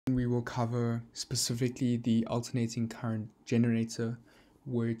we will cover specifically the alternating current generator,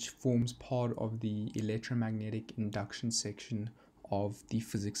 which forms part of the electromagnetic induction section of the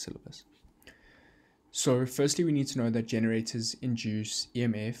physics syllabus. So firstly, we need to know that generators induce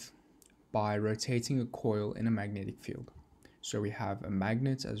EMF by rotating a coil in a magnetic field. So we have a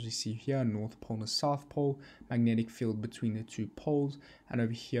magnet, as we see here, north pole and south pole, magnetic field between the two poles, and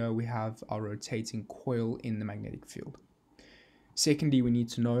over here we have our rotating coil in the magnetic field. Secondly, we need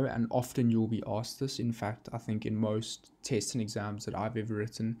to know, and often you'll be asked this, in fact, I think in most tests and exams that I've ever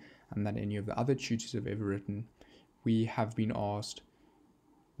written, and that any of the other tutors have ever written, we have been asked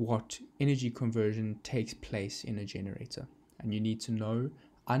what energy conversion takes place in a generator. And you need to know,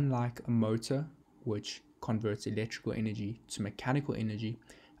 unlike a motor, which converts electrical energy to mechanical energy,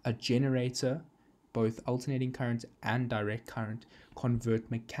 a generator, both alternating current and direct current, convert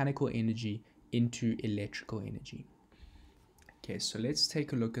mechanical energy into electrical energy. Okay, so let's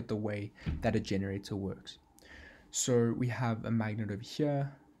take a look at the way that a generator works. So we have a magnet over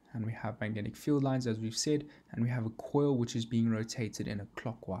here, and we have magnetic field lines, as we've said, and we have a coil which is being rotated in a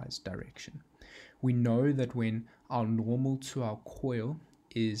clockwise direction. We know that when our normal to our coil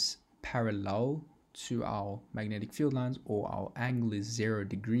is parallel to our magnetic field lines, or our angle is 0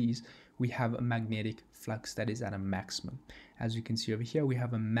 degrees, we have a magnetic flux that is at a maximum. As you can see over here, we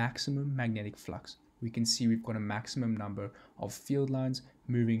have a maximum magnetic flux. We can see we've got a maximum number of field lines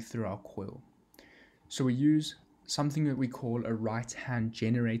moving through our coil. So we use something that we call a right-hand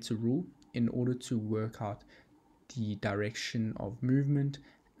generator rule in order to work out the direction of movement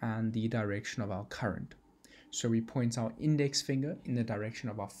and the direction of our current. So we point our index finger in the direction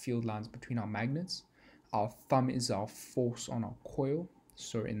of our field lines between our magnets. Our thumb is our force on our coil.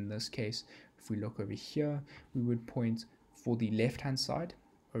 So in this case, if we look over here, we would point for the left-hand side.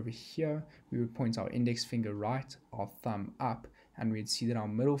 Over here, we would point our index finger right, our thumb up, and we'd see that our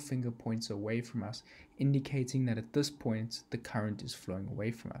middle finger points away from us, indicating that at this point, the current is flowing away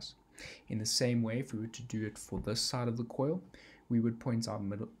from us. In the same way, if we were to do it for this side of the coil, we would point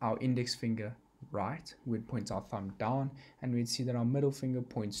our index finger right, we'd point our thumb down, and we'd see that our middle finger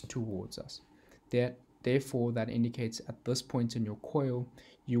points towards us. Therefore, that indicates at this point in your coil,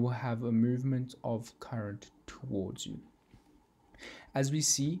 you will have a movement of current towards you. As we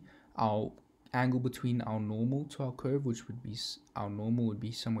see, our angle between our normal to our curve, which would be our normal would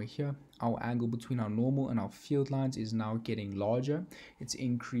be somewhere here, our angle between our normal and our field lines is now getting larger. It's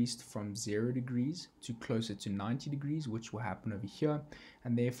increased from 0 degrees to closer to 90 degrees, which will happen over here,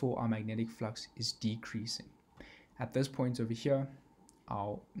 and therefore our magnetic flux is decreasing. At this point over here,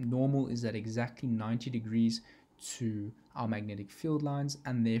 our normal is at exactly 90 degrees to our magnetic field lines,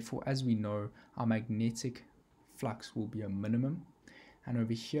 and therefore, as we know, our magnetic flux will be a minimum. And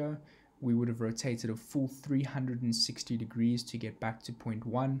over here, we would have rotated a full 360 degrees to get back to point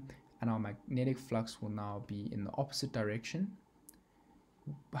 1, and our magnetic flux will now be in the opposite direction.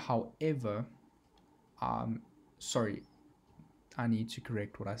 However, sorry, I need to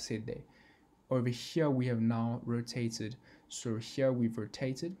correct what I said there. Over here, we have now rotated. So here we've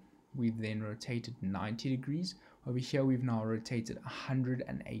rotated. We've then rotated 90 degrees. Over here, we've now rotated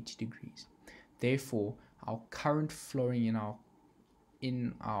 180 degrees. Therefore, our current flowing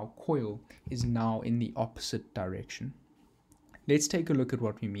in our coil is now in the opposite direction. Let's take a look at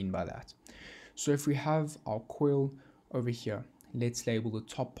what we mean by that. So if we have our coil over here, let's label the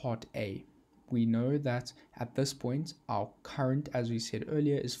top part A. We know that at this point, our current, as we said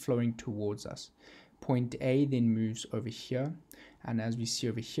earlier, is flowing towards us. Point A then moves over here, and as we see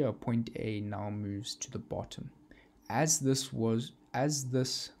over here, point A now moves to the bottom. As this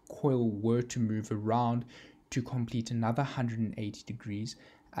coil were to move around to complete another 180 degrees,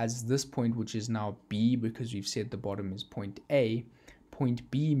 as this point, which is now B, because we've said the bottom is point A, point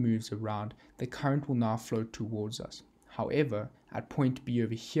B moves around, the current will now flow towards us. However, at point B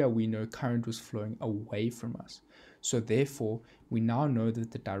over here, we know current was flowing away from us. So therefore, we now know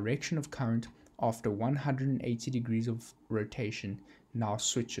that the direction of current after 180 degrees of rotation now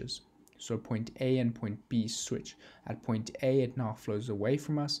switches. So point A and point B switch. At point A, it now flows away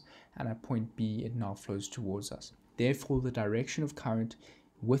from us, and at point B, it now flows towards us. Therefore, the direction of current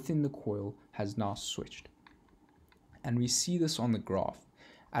within the coil has now switched. And we see this on the graph.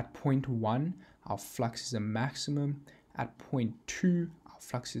 At point 1, our flux is a maximum. At point 2, our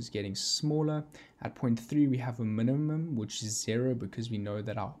flux is getting smaller. At point 3, we have a minimum, which is 0, because we know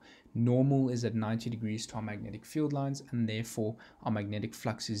that our normal is at 90 degrees to our magnetic field lines, and therefore our magnetic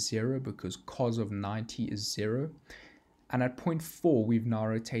flux is 0 because cos of 90 is 0. And at point 4, we've now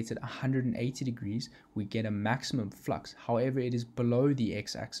rotated 180 degrees. We get a maximum flux. However, it is below the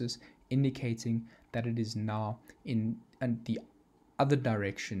x-axis, indicating that it is now in the other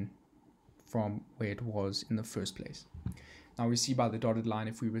direction from where it was in the first place. Now we see by the dotted line,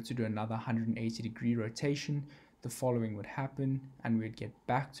 if we were to do another 180-degree rotation, the following would happen, and we'd get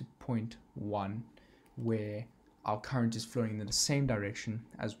back to point 1, where our current is flowing in the same direction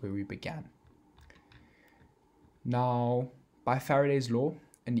as where we began. Now, by Faraday's law,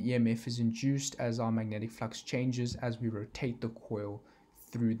 an EMF is induced as our magnetic flux changes as we rotate the coil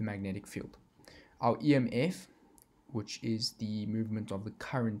through the magnetic field. Our EMF, which is the movement of the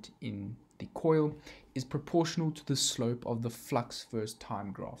current in the coil, is proportional to the slope of the flux versus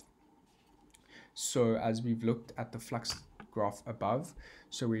time graph. So as we've looked at the flux graph above,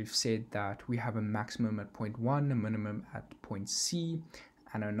 so we've said that we have a maximum at point 1, a minimum at point C,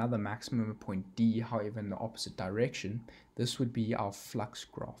 and another maximum at point D, however in the opposite direction. This would be our flux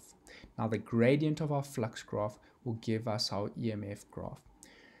graph. Now the gradient of our flux graph will give us our EMF graph.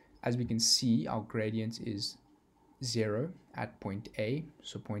 As we can see, our gradient is 0 at point A,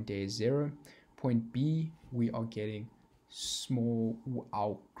 so point A is 0. Point B, we are getting small,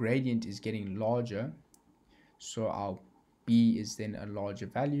 our gradient is getting larger, so our B is then a larger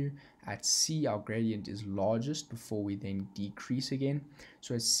value. At C, our gradient is largest before we then decrease again.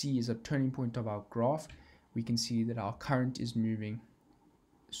 So as C is a turning point of our graph, we can see that our current is moving.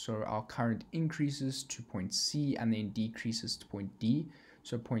 So our current increases to point C and then decreases to point D.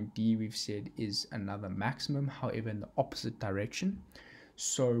 So point D, we've said, is another maximum, however in the opposite direction.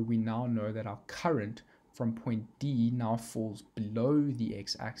 So we now know that our current from point D now falls below the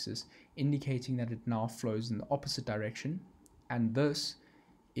x-axis, indicating that it now flows in the opposite direction. And this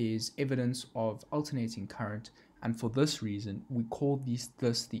is evidence of alternating current, and for this reason we call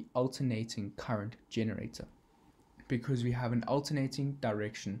this the alternating current generator, because we have an alternating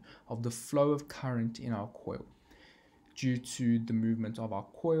direction of the flow of current in our coil due to the movement of our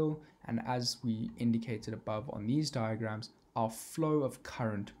coil. And as we indicated above on these diagrams, our flow of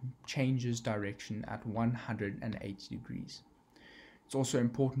current changes direction at 180 degrees. It's also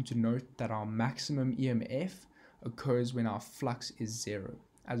important to note that our maximum EMF occurs when our flux is 0.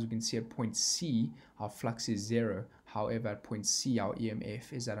 As we can see at point C, our flux is 0. However, at point C, our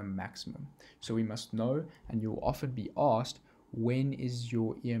EMF is at a maximum. So we must know, and you'll often be asked, when is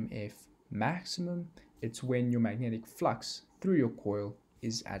your EMF maximum? It's when your magnetic flux through your coil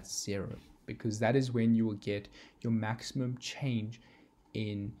is at 0, because that is when you will get your maximum change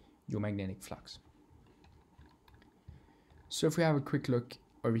in your magnetic flux. So if we have a quick look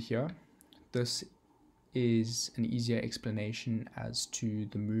over here, this is an easier explanation as to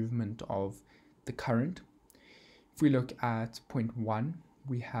the movement of the current. If we look at point 1,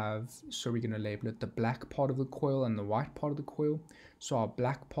 we have, so we're going to label it the black part of the coil and the white part of the coil. So our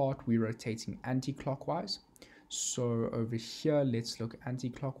black part, we're rotating anti-clockwise. So over here, let's look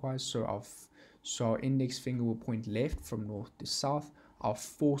anti-clockwise. So our index finger will point left from north to south. Our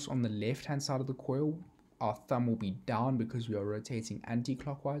force on the left hand side of the coil, our thumb will be down because we are rotating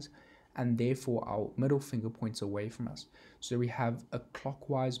anti-clockwise, and therefore our middle finger points away from us. So we have a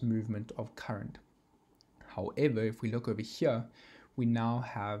clockwise movement of current. However, if we look over here, we now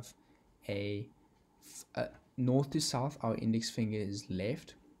have a north to south, our index finger is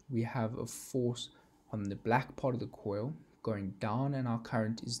left. We have a force on the black part of the coil going down, and our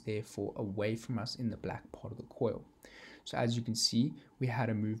current is therefore away from us in the black part of the coil. So as you can see, we had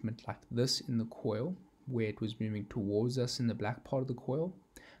a movement like this in the coil, where it was moving towards us in the black part of the coil.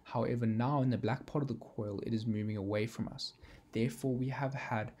 However, now in the black part of the coil, it is moving away from us. Therefore, we have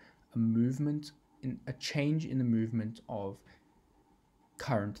had a change in the movement of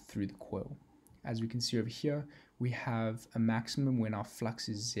current through the coil. As we can see over here, we have a maximum when our flux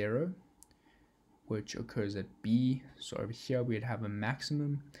is 0, which occurs at B. So over here, we'd have a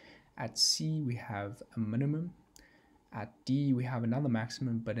maximum. At C, we have a minimum. At D, we have another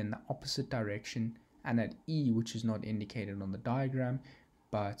maximum, but in the opposite direction. And at E, which is not indicated on the diagram,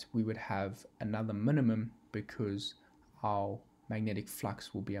 but we would have another minimum because our magnetic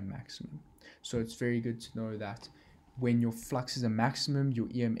flux will be a maximum. So it's very good to know that when your flux is a maximum, your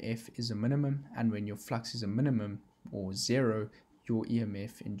EMF is a minimum, and when your flux is a minimum or 0, your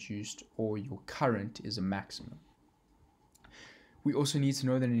EMF induced or your current is a maximum. We also need to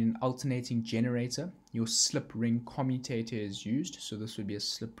know that in an alternating generator, your slip ring commutator is used. So this would be a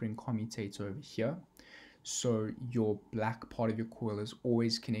slip ring commutator over here. So your black part of your coil is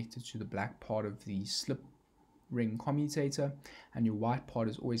always connected to the black part of the slip ring commutator, and your white part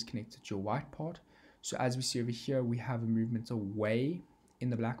is always connected to your white part. So as we see over here, we have a movement away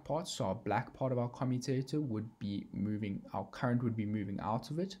in the black part. So our black part of our commutator would be moving, our current would be moving out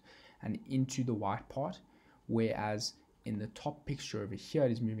of it and into the white part, whereas in the top picture over here,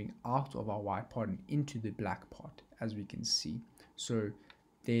 it is moving out of our white part and into the black part, as we can see. So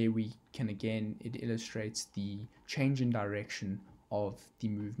there we can, again, it illustrates the change in direction of the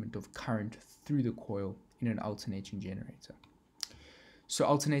movement of current through the coil in an alternating generator. So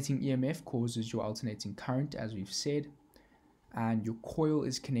alternating EMF causes your alternating current, as we've said, and your coil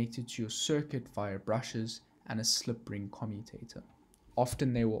is connected to your circuit via brushes and a slip ring commutator.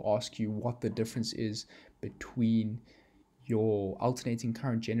 Often they will ask you what the difference is between your alternating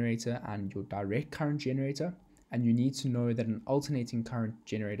current generator and your direct current generator, and you need to know that an alternating current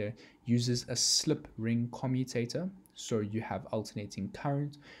generator uses a slip ring commutator, so you have alternating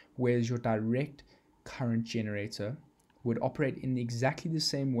current, whereas your direct current generator would operate in exactly the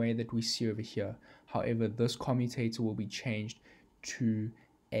same way that we see over here. However, this commutator will be changed to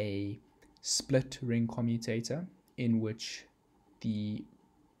a split ring commutator, in which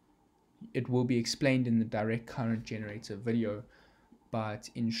it will be explained in the direct current generator video, but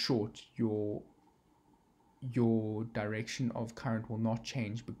in short, your direction of current will not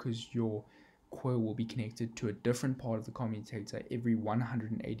change because your coil will be connected to a different part of the commutator every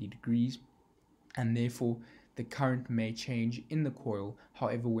 180 degrees, and therefore the current may change in the coil.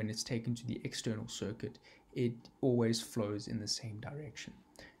 However, when it's taken to the external circuit, it always flows in the same direction.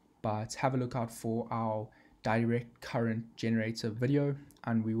 But have a look out for our direct current generator video,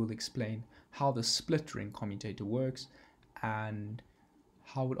 and we will explain how the split ring commutator works and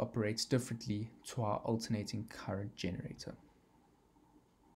how it operates differently to our alternating current generator.